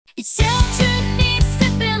Children need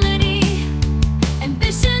stability,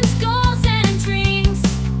 ambitions, goals, and dreams.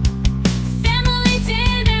 Family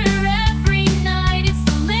dinner every night, it's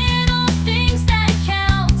the little things that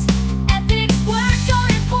count. Ethics, work are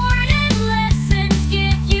important lessons,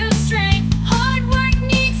 give you strength. Hard work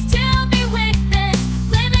needs to be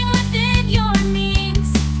witnessed, living within your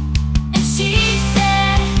means. And she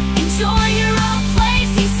said, enjoy your own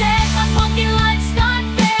place. He said, my funky life's not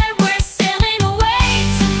fair. We're sailing away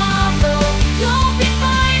tomorrow. You'll be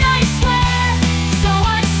fine, I swear. So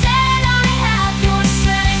I said, I have your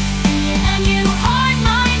strength, and you are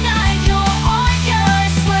mine. I'm your heart, yeah, I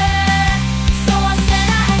swear. So I said,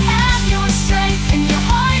 I have your strength, and your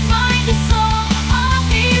heart, mind, and soul. I'll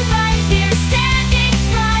be right here, standing,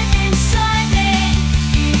 thriving, striving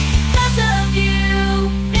because of you.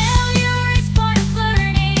 Failure is part of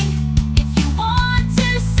learning. If you want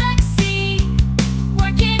to succeed,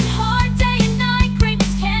 working hard day and night,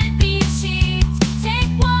 greatness can be achieved.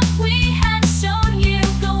 Take what we have shown you,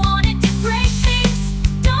 go on and do great things.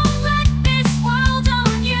 Don't let this world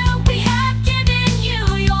own you. We have given you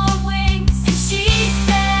your wings. And she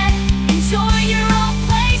said, enjoy your own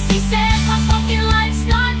place. He said, my fucking life's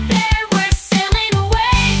not fair. We're sailing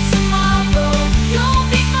away tomorrow. You'll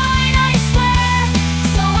be fine, I swear.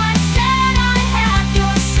 So I said, I have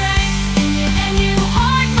your strength, and you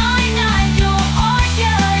are mine. I'm your heart,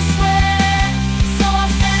 yeah, I swear. So I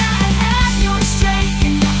said, I have your strength,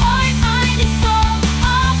 and your heart, mind, and soul.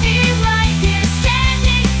 I'll be right here,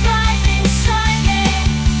 standing, thriving, striving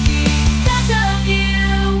because of you.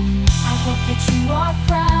 I hope that you are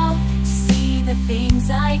proud to see the things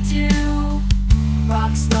I do.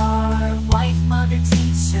 Rock star, wife, mother,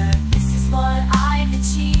 teacher, this is what I've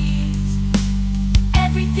achieved.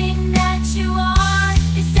 Everything that you are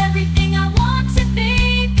is everything I want to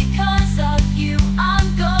be. Because of you,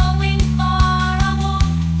 I'm going far. I won't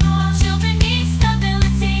fall. Children need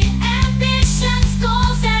stability, ambitions,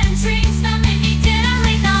 goals, and dreams. Family need dinner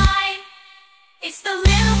at night. It's the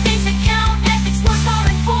little things that count. Ethics, work are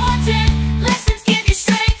important. Lessons give you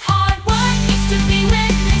strength. Hard work needs to be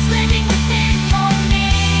witnessed, living within your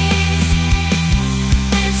means.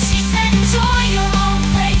 And she said, enjoy your own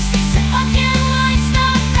place. He said, fucking life's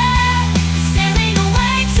not fair. We're sailing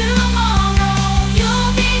away tomorrow.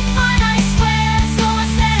 You'll be fine, I swear. So I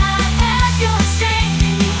said, I have your strength,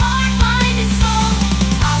 and you are mind and soul.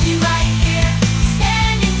 I'll be right here,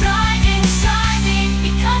 standing, thriving, striving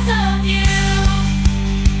because of you.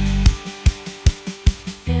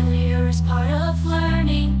 Failure is part of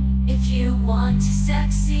learning. If you want to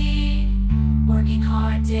succeed, working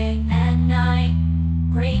hard day and night,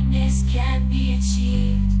 greatness can be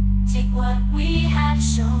achieved. Take what we have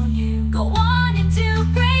shown you, go on.